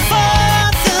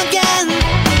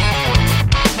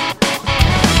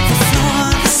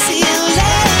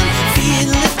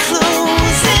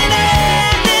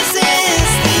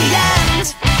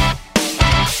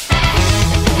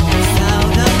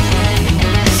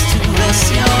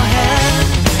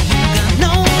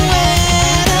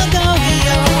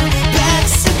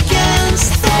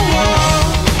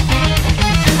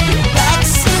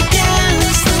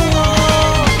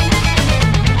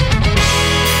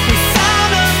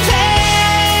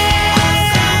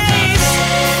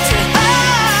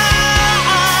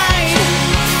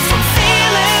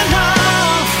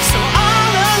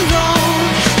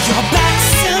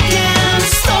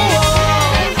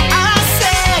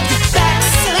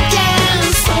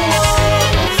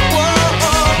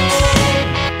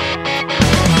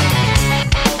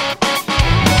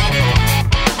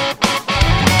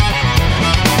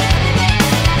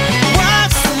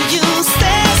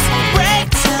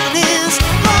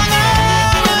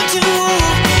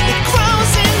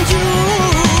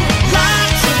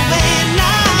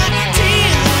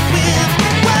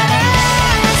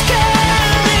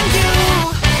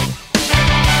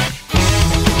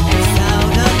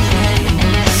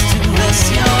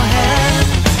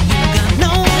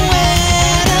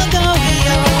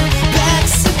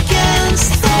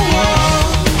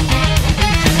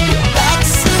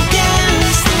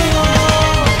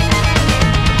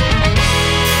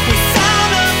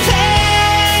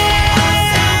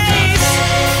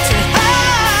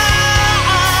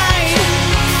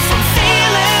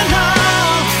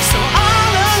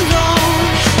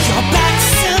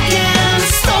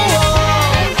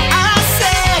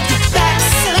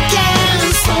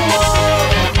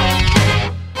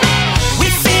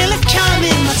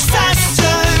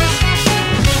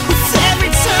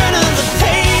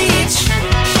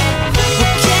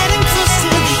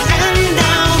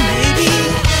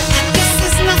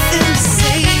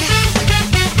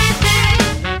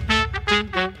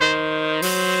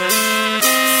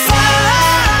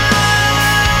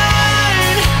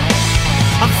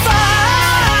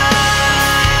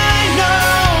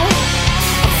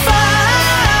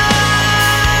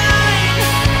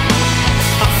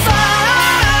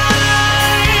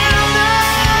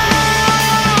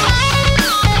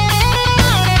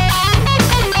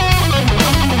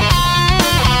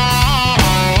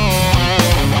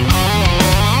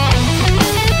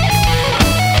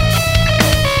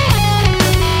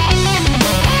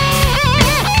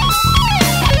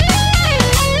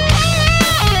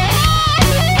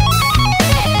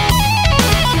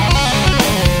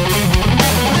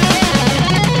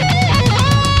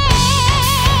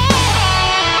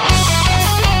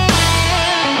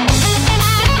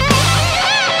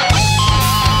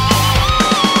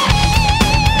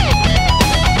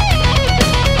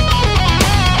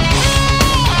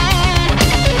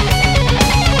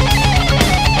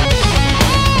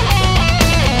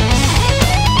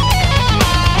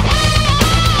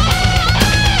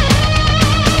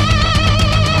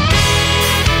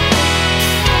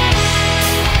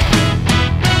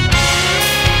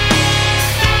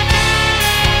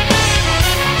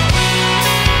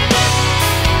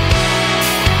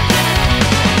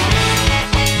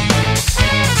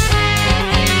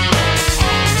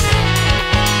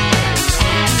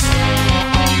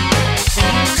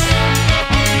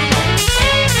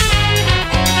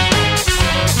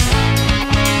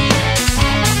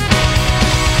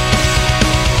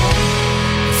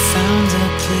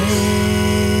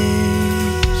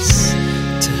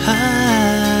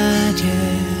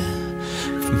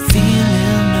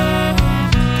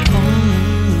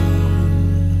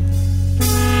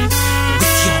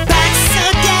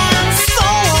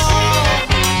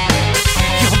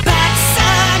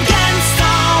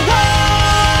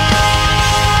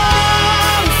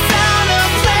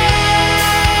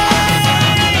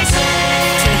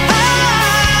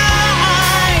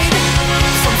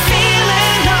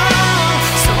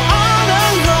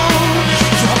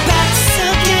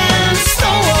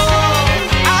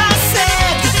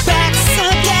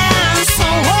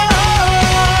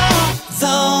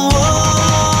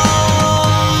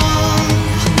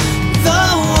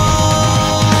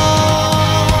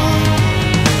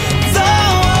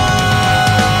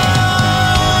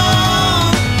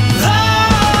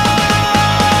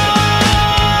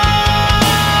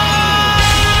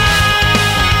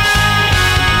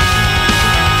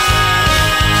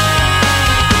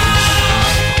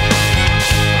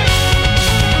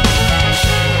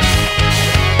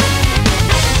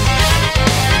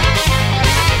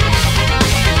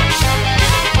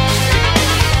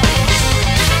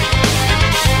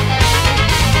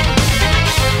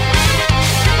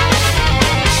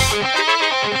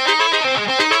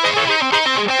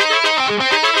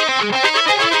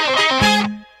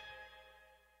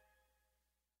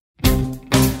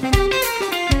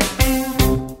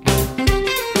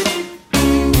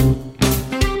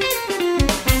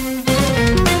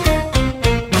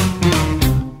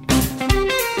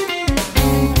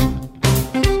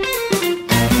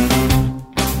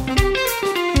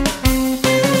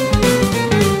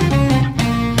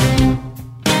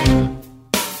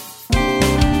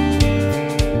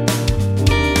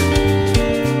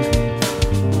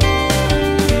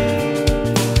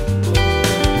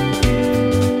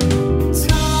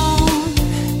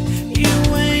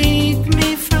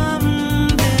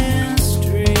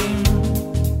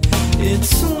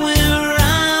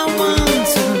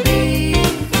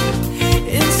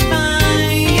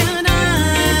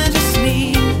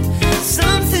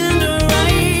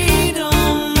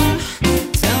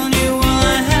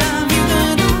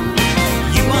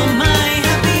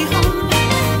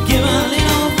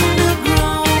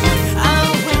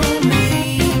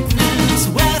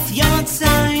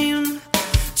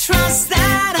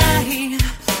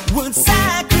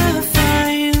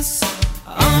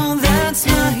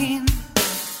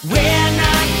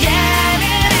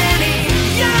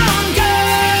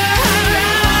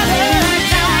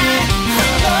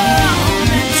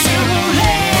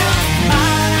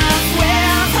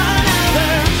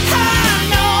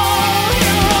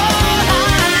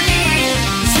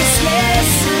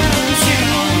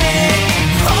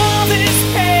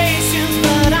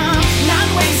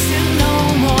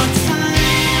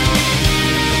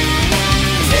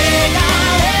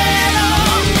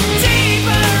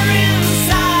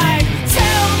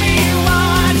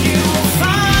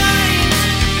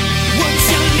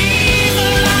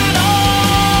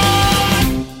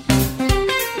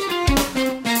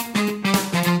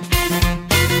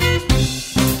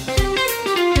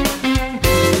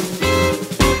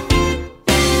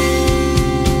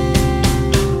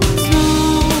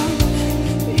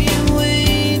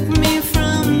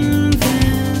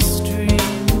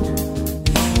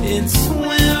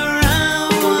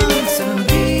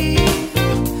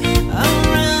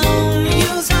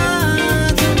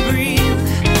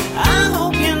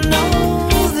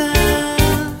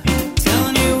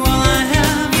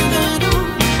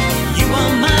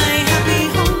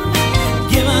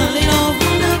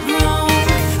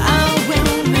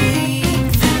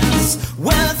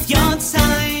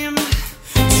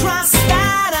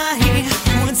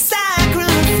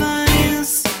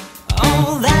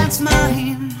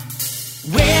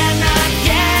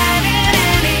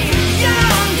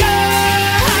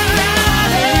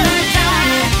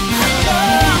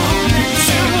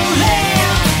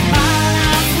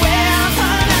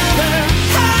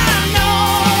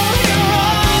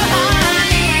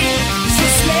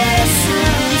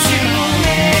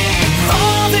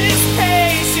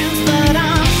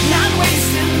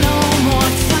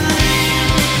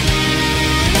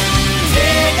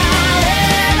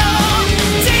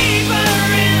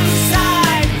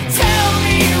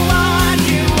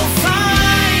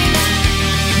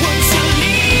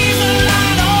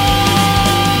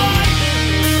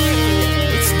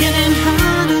 getting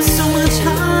harder, so much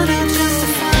harder just to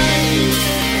find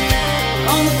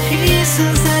all the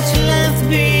pieces that you left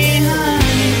behind.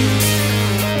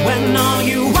 When all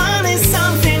you want is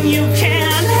something you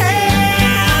can't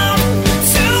have.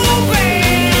 Too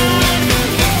bad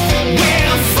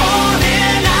we're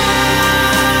falling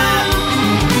out.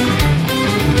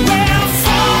 We're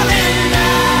falling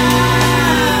out.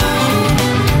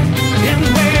 And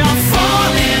we're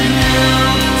falling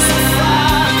out. So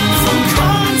far from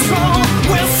control.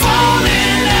 We're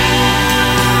falling out.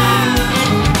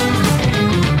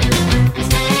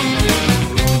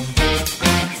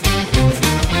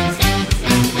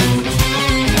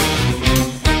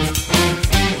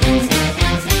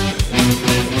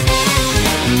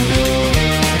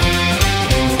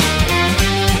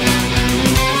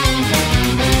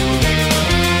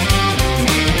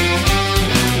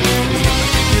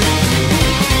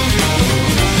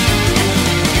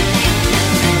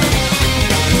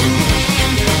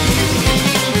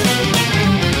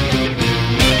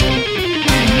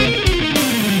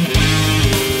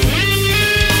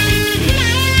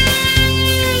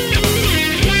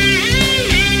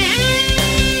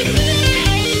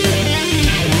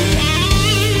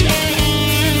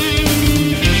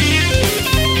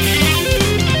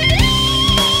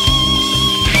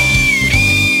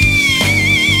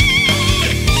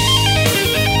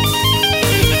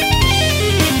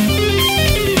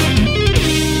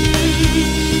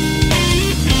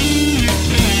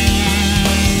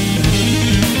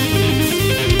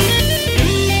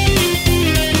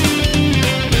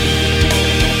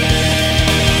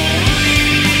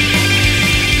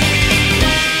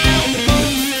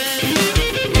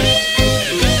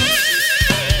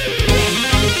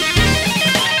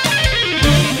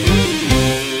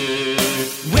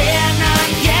 We're not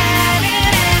getting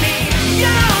any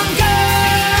younger.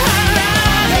 I'd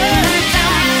rather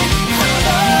die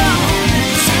alone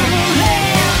to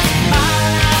live my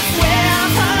life with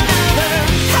another.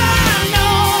 I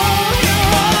know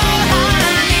you're all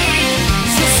I need.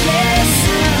 Just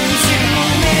listen to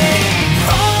me.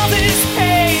 All this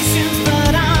patience,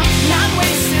 but I'm not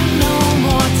wasting no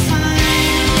more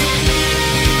time.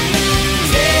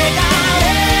 Dig a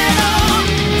little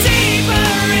deeper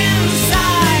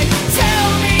inside. Tell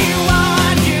me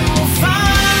what you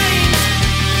find.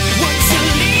 Would you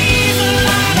leave the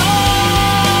light on?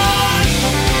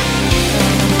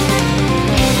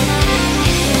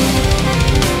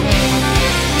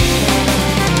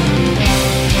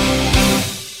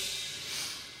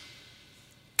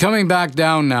 Coming back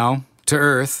down now to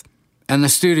Earth and the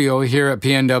studio here at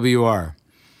PNWR.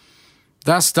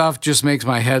 That stuff just makes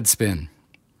my head spin.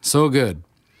 So good.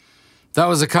 That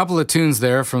was a couple of tunes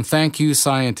there from Thank You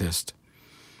Scientist.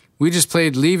 We just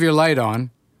played Leave Your Light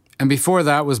On, and before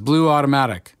that was Blue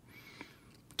Automatic.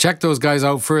 Check those guys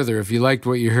out further if you liked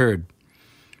what you heard.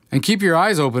 And keep your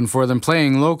eyes open for them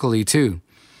playing locally too.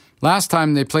 Last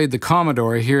time they played the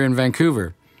Commodore here in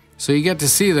Vancouver, so you get to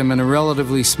see them in a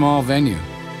relatively small venue.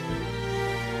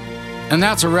 And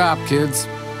that's a wrap, kids.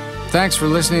 Thanks for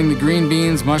listening to Green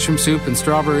Beans, Mushroom Soup, and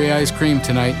Strawberry Ice Cream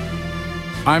tonight.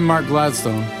 I'm Mark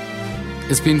Gladstone.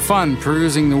 It's been fun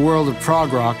perusing the world of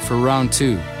prog rock for round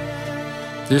 2.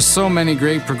 There's so many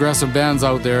great progressive bands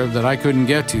out there that I couldn't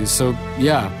get to, so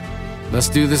yeah, let's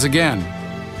do this again.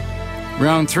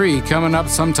 Round 3 coming up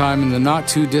sometime in the not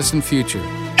too distant future.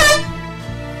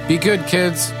 Be good,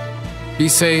 kids. Be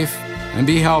safe and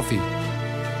be healthy.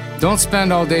 Don't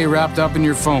spend all day wrapped up in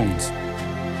your phones.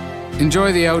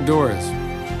 Enjoy the outdoors.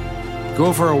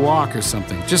 Go for a walk or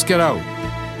something. Just get out.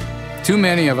 Too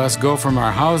many of us go from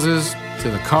our houses to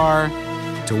the car,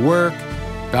 to work,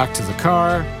 back to the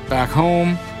car, back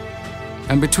home,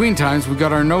 and between times we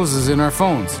got our noses in our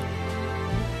phones.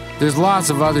 There's lots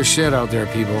of other shit out there,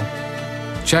 people.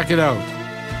 Check it out.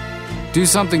 Do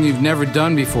something you've never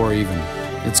done before even.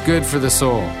 It's good for the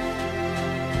soul.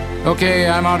 Okay,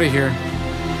 I'm out of here.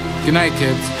 Good night,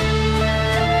 kids.